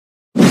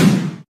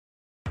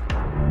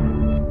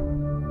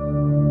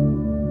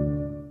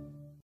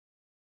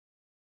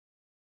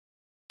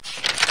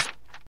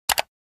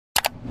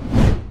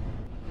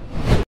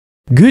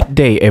Good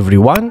day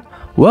everyone,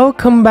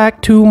 welcome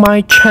back to my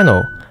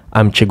channel.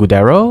 I'm Cikgu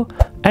Darrel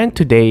and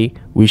today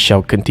we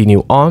shall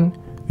continue on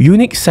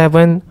Unit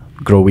 7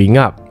 Growing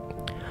Up.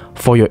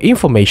 For your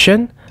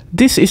information,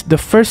 this is the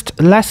first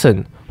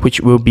lesson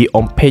which will be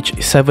on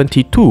page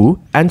 72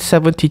 and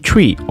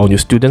 73 on your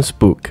student's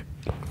book.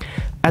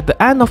 At the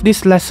end of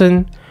this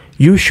lesson,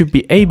 you should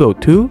be able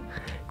to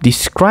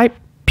describe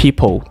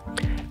people.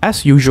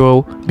 As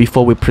usual,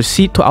 before we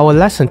proceed to our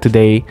lesson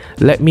today,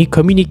 let me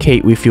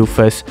communicate with you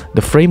first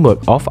the framework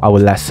of our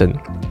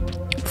lesson.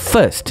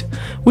 First,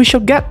 we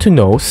shall get to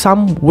know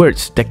some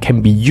words that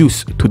can be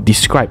used to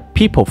describe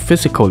people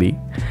physically.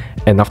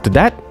 And after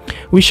that,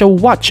 we shall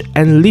watch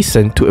and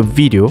listen to a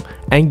video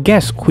and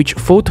guess which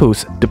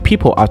photos the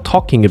people are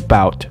talking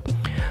about.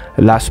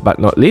 Last but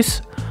not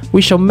least,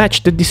 we shall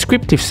match the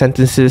descriptive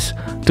sentences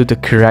to the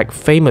correct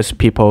famous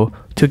people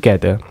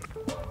together.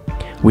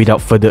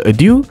 Without further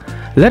ado,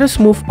 let us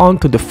move on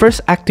to the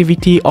first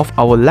activity of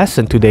our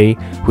lesson today,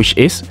 which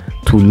is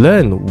to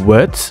learn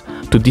words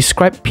to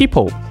describe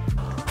people.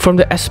 From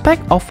the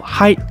aspect of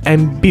height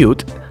and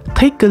build,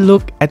 take a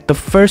look at the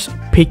first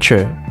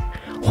picture.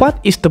 What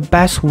is the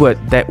best word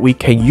that we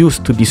can use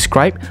to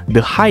describe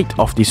the height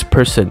of this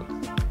person?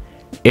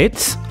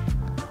 It's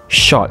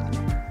short.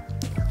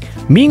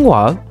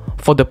 Meanwhile,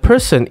 for the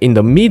person in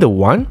the middle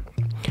one,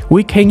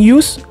 we can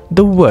use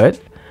the word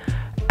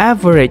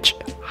average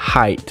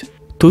height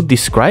to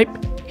describe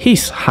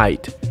his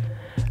height.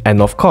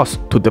 And of course,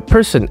 to the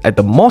person at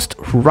the most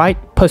right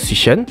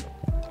position,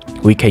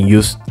 we can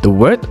use the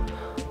word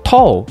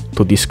tall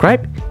to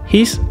describe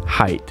his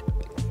height.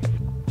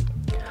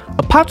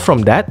 Apart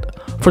from that,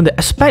 from the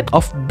aspect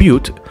of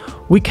build,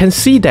 we can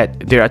see that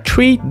there are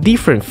three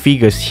different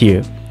figures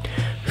here.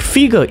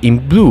 Figure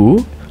in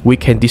blue, we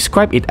can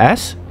describe it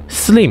as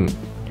slim,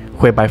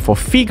 whereby for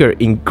figure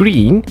in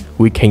green,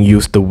 we can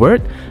use the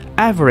word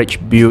average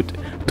build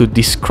to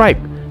describe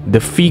the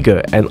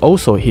figure and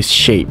also his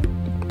shape.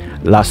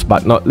 Last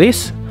but not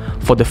least,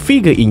 for the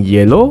figure in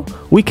yellow,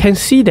 we can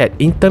see that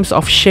in terms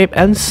of shape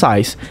and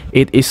size,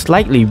 it is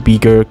slightly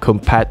bigger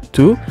compared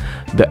to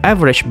the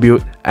average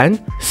build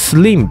and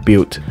slim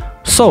build.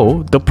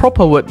 So, the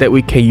proper word that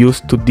we can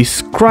use to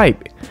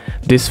describe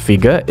this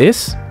figure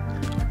is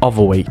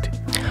overweight.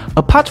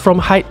 Apart from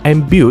height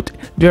and build,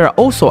 there are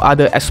also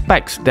other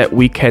aspects that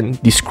we can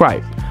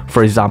describe.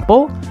 For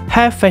example,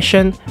 hair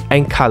fashion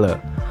and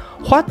color.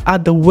 What are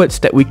the words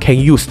that we can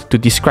use to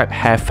describe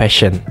hair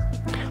fashion?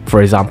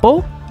 For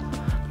example,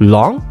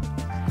 long,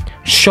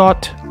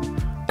 short,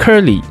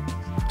 curly,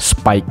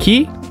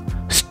 spiky,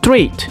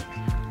 straight,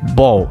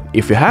 bald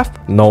if you have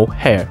no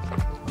hair.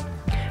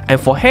 And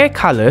for hair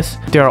colors,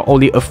 there are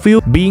only a few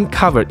being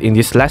covered in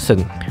this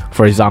lesson.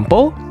 For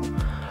example,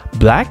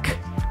 black,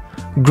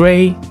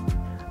 gray,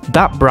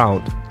 dark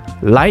brown,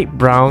 light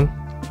brown,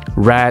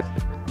 red,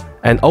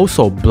 and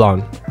also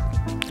blonde.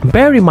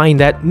 Bear in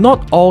mind that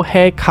not all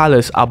hair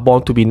colors are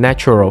born to be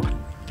natural.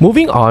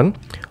 Moving on,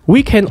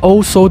 we can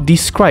also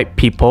describe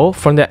people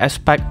from the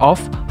aspect of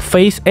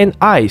face and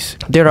eyes.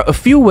 There are a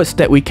few words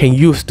that we can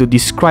use to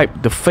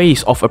describe the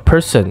face of a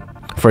person.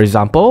 For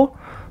example,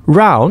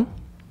 round,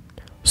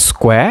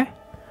 square,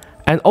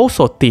 and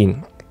also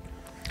thin.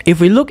 If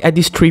we look at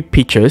these three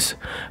pictures,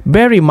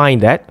 bear in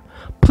mind that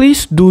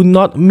please do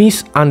not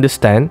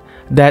misunderstand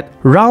that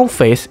round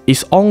face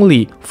is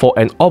only for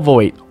an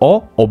overweight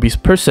or obese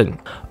person.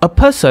 A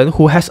person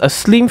who has a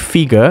slim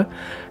figure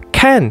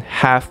can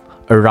have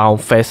a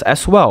round face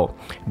as well.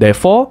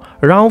 Therefore,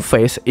 round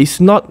face is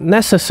not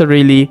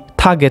necessarily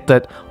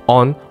targeted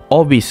on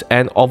obese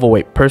and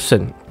overweight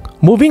person.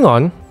 Moving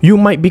on, you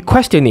might be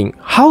questioning,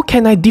 how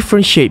can I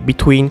differentiate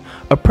between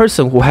a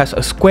person who has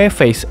a square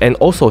face and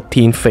also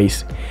thin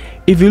face?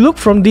 If you look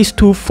from these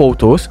two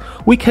photos,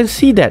 we can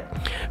see that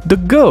the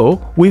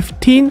girl with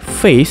thin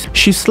face,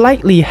 she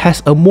slightly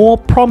has a more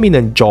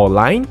prominent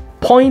jawline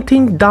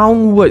pointing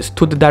downwards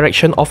to the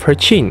direction of her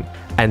chin,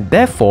 and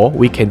therefore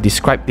we can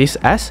describe this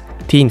as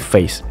thin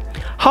face.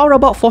 How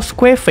about for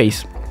square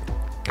face?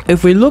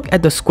 If we look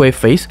at the square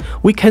face,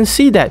 we can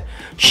see that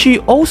she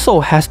also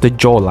has the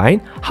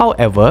jawline,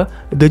 however,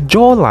 the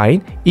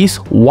jawline is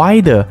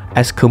wider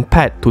as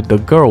compared to the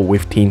girl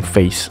with thin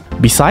face.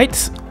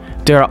 Besides,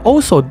 there are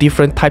also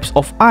different types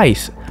of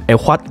eyes. And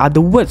what are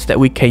the words that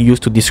we can use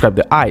to describe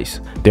the eyes?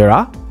 There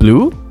are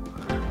blue,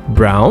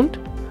 brown,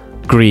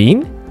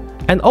 green,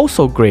 and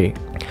also gray.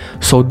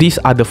 So these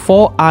are the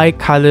four eye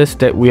colors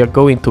that we are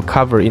going to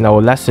cover in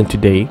our lesson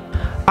today.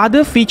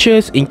 Other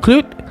features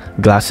include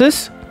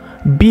glasses,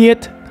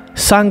 beard,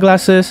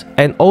 sunglasses,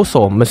 and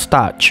also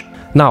mustache.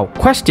 Now,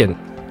 question.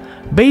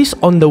 Based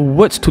on the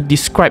words to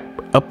describe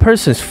a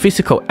person's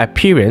physical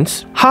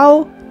appearance,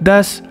 how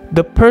does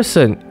the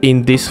person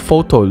in this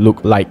photo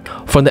look like?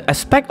 From the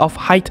aspect of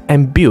height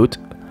and build,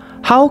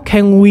 how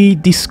can we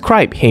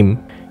describe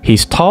him?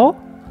 He's tall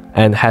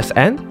and has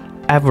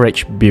an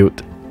average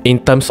build.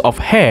 In terms of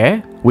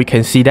hair, we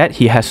can see that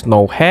he has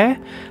no hair.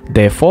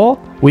 Therefore,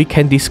 we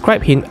can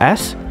describe him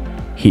as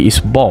he is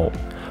bald.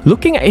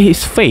 Looking at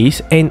his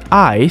face and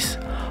eyes,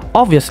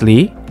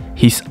 obviously,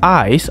 his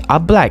eyes are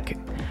black,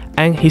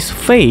 and his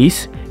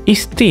face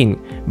is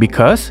thin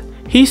because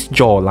his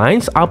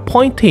jawlines are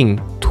pointing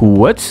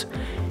towards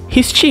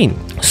his chin.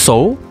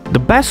 So, the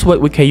best word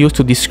we can use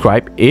to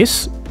describe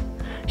is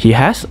he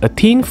has a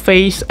thin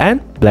face and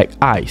black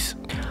eyes.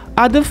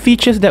 Other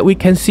features that we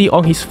can see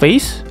on his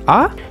face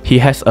are he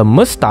has a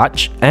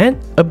mustache and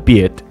a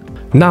beard.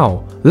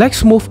 Now,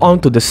 let's move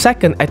on to the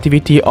second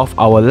activity of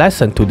our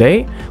lesson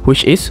today,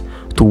 which is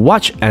to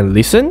watch and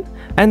listen,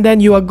 and then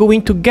you are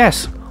going to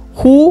guess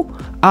who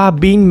are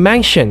being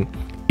mentioned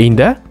in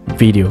the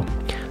video.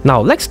 Now,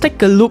 let's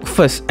take a look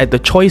first at the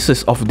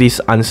choices of these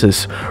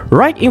answers.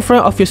 Right in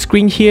front of your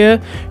screen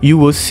here, you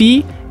will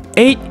see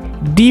 8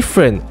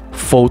 different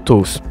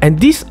photos. And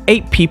these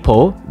 8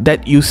 people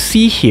that you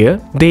see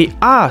here, they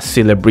are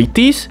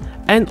celebrities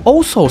and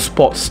also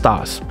sports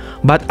stars.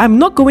 But I'm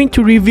not going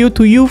to reveal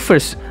to you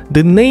first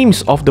the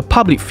names of the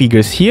public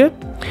figures here,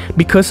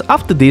 because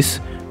after this,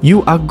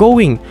 you are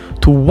going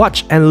to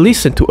watch and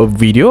listen to a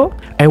video,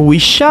 and we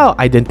shall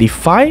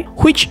identify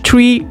which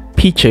 3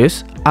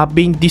 pictures are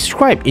being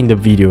described in the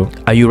video.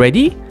 Are you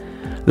ready?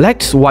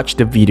 Let's watch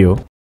the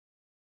video.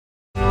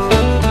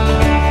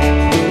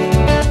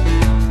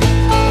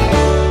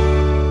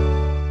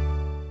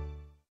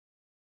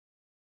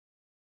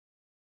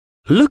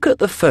 Look at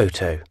the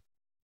photo.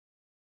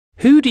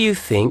 Who do you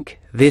think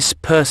this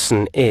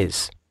person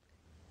is?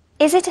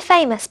 Is it a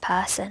famous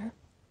person?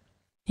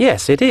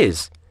 Yes, it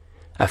is.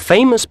 A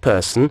famous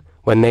person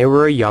when they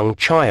were a young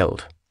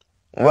child.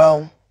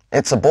 Well,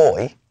 it's a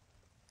boy.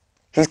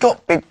 He's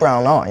got big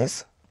brown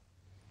eyes.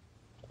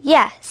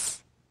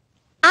 Yes.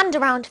 And a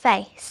round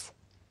face.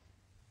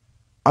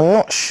 I'm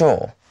not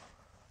sure.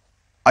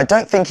 I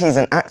don't think he's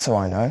an actor,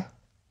 I know.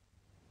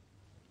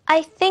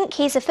 I think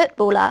he's a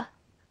footballer.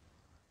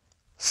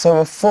 So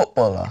a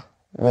footballer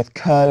with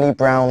curly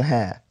brown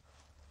hair.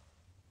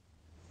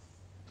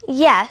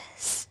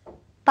 Yes,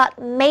 but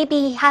maybe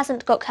he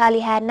hasn't got curly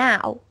hair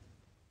now.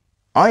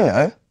 I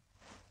know.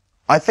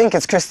 I think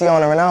it's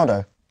Cristiano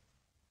Ronaldo.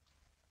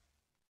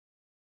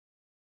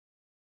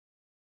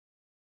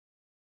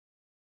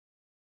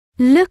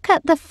 Look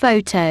at the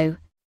photo.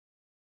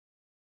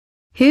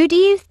 Who do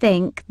you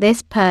think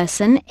this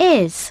person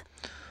is?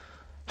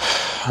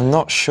 I'm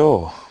not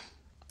sure.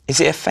 Is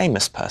it a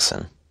famous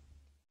person?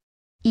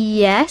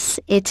 Yes,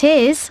 it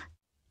is.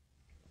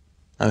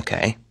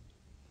 Okay.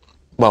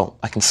 Well,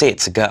 I can see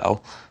it's a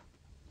girl,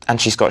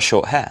 and she's got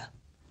short hair.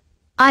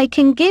 I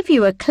can give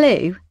you a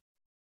clue.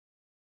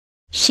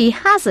 She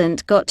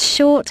hasn't got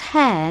short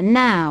hair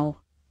now.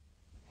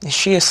 Is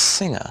she a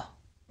singer?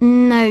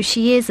 No,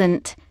 she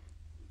isn't.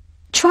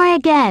 Try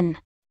again.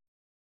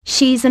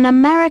 She's an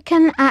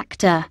American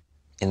actor.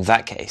 In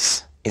that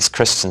case, it's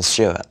Kristen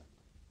Stewart.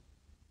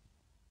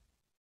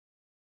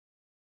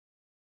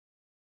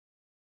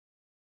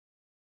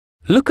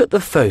 Look at the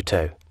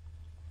photo.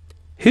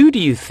 Who do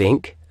you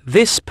think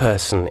this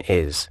person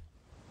is?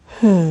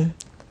 I'm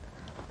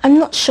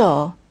not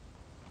sure.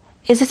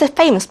 Is it a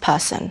famous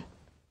person?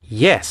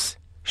 Yes,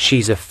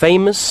 she's a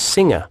famous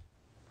singer.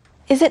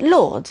 Is it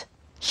Lorde?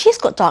 She's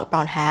got dark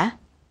brown hair.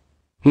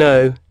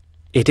 No,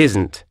 it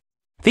isn't.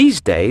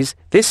 These days,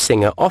 this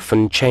singer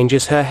often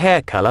changes her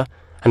hair colour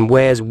and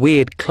wears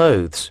weird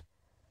clothes.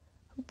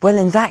 Well,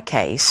 in that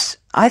case,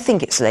 I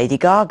think it's Lady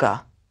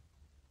Gaga.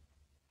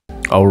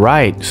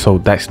 Alright, so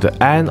that's the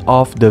end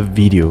of the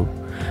video.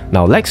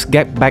 Now let's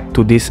get back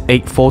to these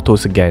 8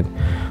 photos again.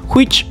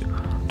 Which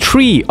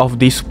 3 of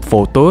these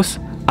photos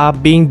are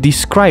being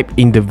described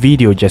in the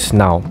video just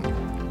now?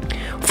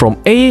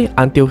 From A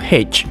until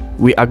H,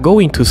 we are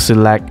going to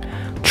select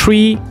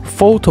 3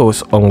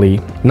 photos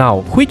only.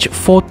 Now, which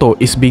photo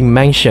is being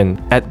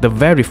mentioned at the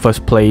very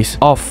first place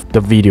of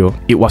the video?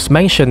 It was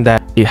mentioned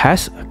that it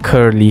has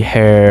curly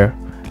hair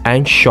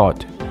and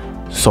short.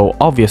 So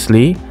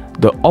obviously,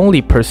 the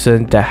only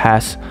person that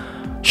has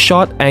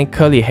short and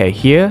curly hair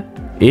here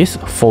is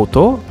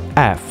photo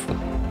F.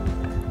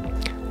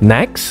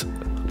 Next,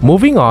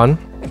 moving on,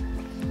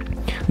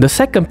 the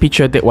second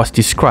picture that was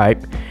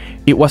described,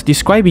 it was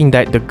describing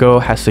that the girl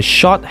has a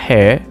short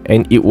hair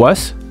and it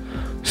was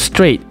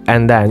straight,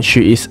 and then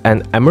she is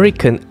an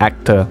American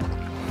actor.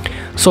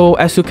 So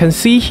as you can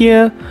see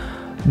here,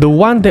 the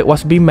one that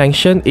was being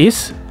mentioned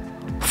is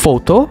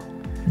photo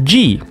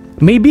G.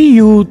 Maybe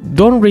you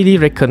don't really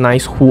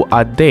recognize who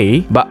are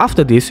they, but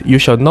after this you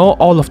shall know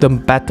all of them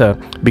better,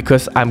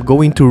 because I'm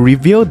going to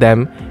reveal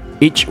them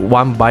each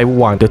one by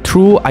one, the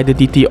true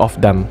identity of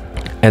them.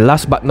 And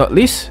last but not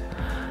least,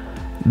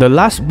 the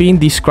last being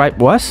described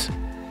was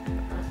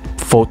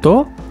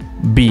photo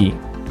B.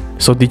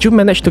 So did you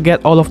manage to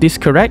get all of this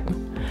correct?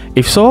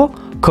 If so,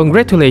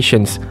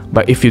 congratulations.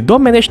 But if you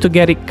don't manage to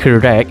get it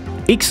correct,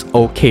 it's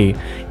okay,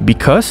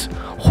 because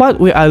what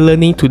we are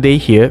learning today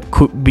here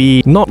could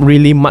be not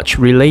really much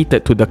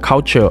related to the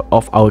culture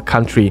of our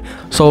country.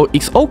 So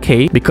it's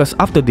okay, because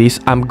after this,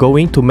 I'm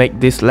going to make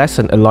this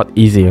lesson a lot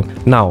easier.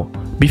 Now,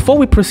 before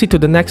we proceed to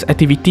the next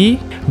activity,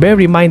 bear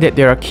in mind that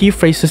there are key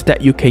phrases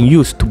that you can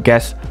use to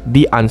guess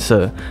the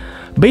answer.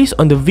 Based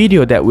on the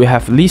video that we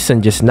have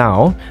listened just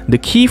now,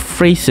 the key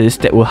phrases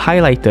that were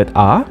highlighted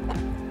are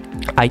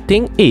I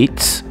think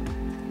it's,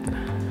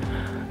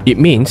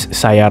 it means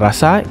saya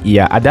rasa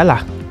ia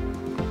adalah.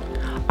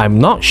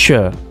 I'm not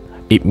sure,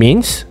 it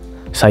means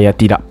saya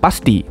tidak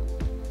pasti.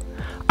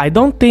 I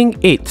don't think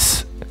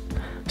it's,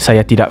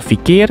 saya tidak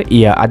fikir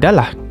ia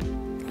adalah.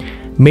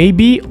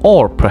 Maybe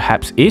or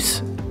perhaps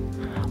is,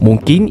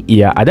 mungkin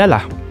ia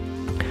adalah.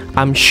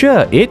 I'm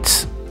sure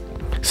it's,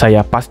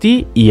 saya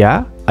pasti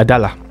ia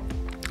adalah.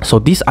 So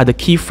these are the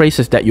key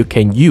phrases that you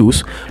can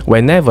use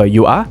whenever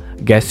you are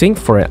guessing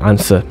for an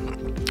answer.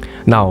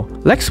 Now,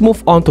 let's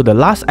move on to the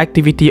last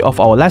activity of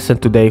our lesson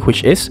today,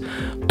 which is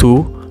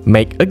to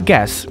make a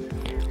guess.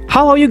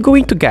 How are you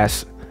going to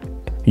guess?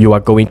 You are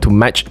going to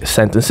match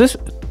sentences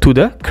to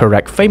the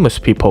correct famous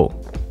people.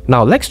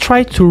 Now, let's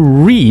try to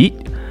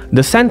read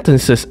the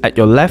sentences at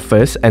your left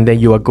first, and then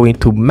you are going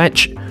to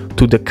match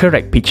to the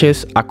correct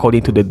pictures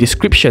according to the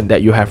description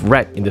that you have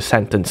read in the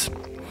sentence.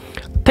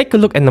 Take a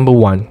look at number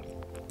 1.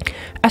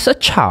 As a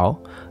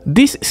child,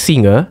 this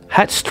singer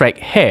had straight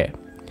hair.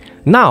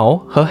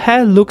 Now, her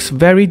hair looks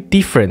very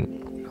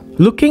different.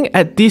 Looking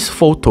at these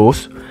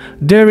photos,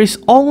 there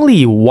is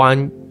only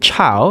one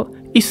child,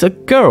 it's a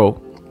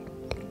girl.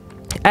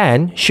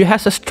 And she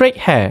has a straight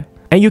hair.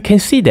 And you can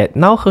see that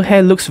now her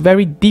hair looks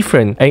very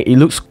different and it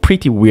looks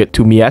pretty weird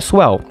to me as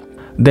well.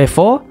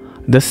 Therefore,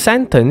 the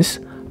sentence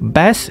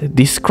best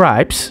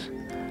describes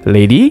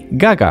Lady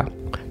Gaga.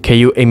 Can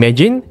you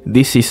imagine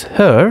this is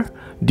her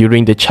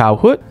during the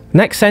childhood?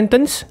 Next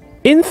sentence.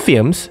 In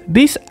films,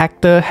 this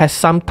actor has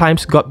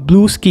sometimes got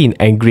blue skin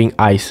and green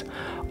eyes.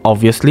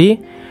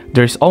 Obviously,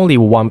 there's only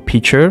one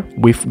picture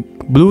with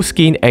blue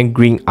skin and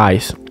green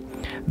eyes.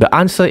 The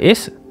answer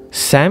is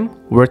Sam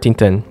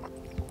Worthington.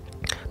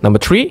 Number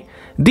 3.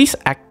 This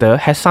actor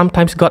has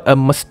sometimes got a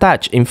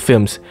mustache in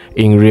films.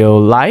 In real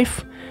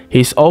life,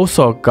 he's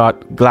also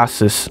got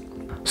glasses.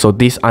 So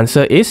this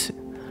answer is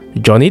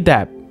Johnny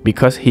Depp,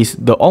 because he's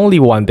the only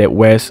one that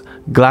wears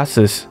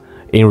glasses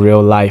in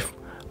real life,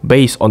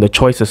 based on the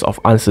choices of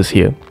answers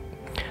here.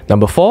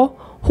 Number 4.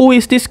 Who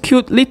is this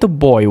cute little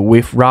boy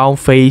with round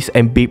face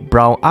and big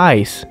brown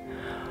eyes?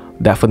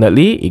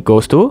 Definitely, it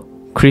goes to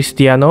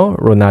Cristiano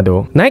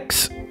Ronaldo.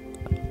 Next.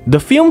 The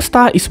film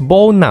star is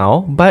bald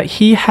now, but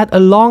he had a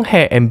long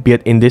hair and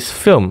beard in this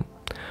film.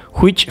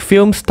 Which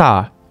film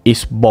star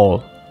is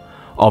bald?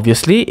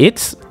 Obviously,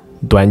 it's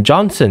Dwayne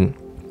Johnson.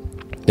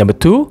 Number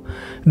 2.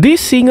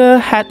 This singer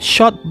had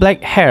short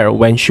black hair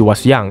when she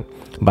was young,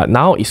 but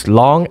now it's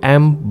long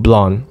and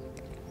blonde.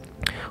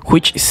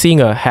 Which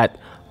singer had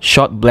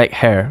short black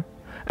hair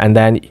and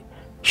then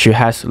she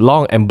has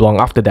long and blonde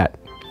after that?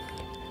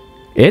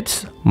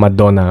 It's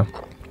Madonna.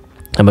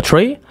 Number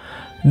 3.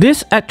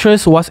 This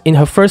actress was in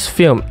her first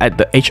film at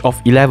the age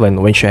of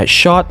 11 when she had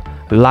short,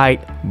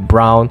 light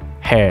brown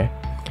hair.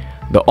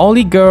 The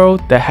only girl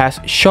that has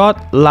short,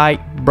 light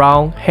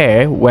brown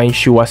hair when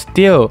she was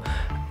still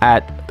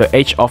at the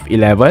age of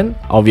 11,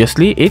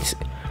 obviously it's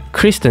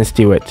Kristen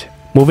Stewart.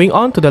 Moving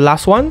on to the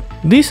last one.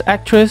 This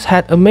actress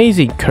had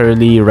amazing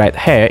curly red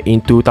hair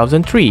in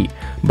 2003,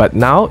 but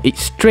now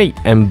it's straight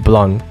and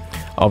blonde.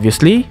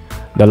 Obviously,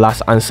 the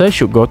last answer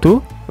should go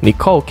to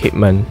Nicole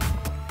Kidman.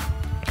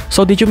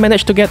 So did you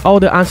manage to get all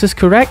the answers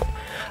correct?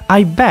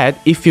 I bet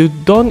if you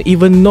don't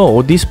even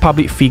know these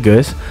public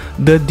figures,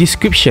 the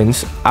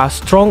descriptions are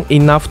strong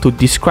enough to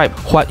describe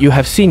what you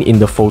have seen in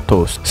the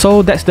photos.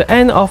 So that's the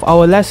end of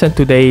our lesson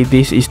today.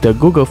 This is the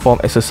Google form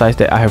exercise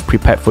that I have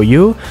prepared for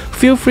you.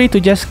 Feel free to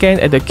just scan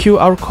at the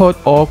QR code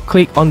or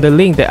click on the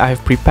link that I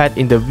have prepared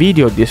in the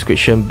video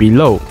description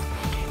below.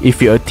 If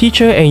you're a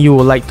teacher and you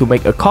would like to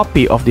make a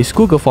copy of this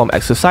Google form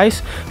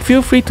exercise,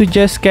 feel free to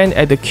just scan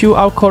at the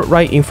QR code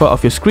right in front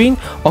of your screen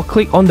or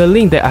click on the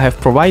link that I have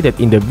provided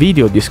in the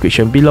video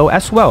description below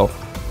as well.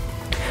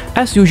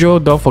 As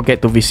usual, don't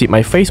forget to visit my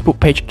Facebook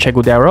page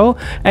Cikgu Darrel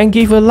and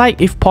give a like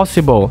if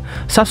possible.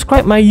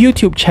 Subscribe my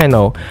YouTube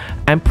channel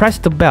and press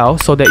the bell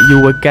so that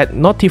you will get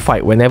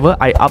notified whenever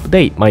I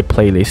update my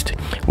playlist.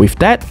 With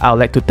that, I'd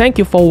like to thank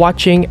you for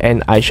watching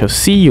and I shall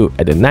see you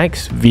at the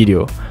next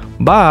video.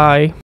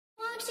 Bye!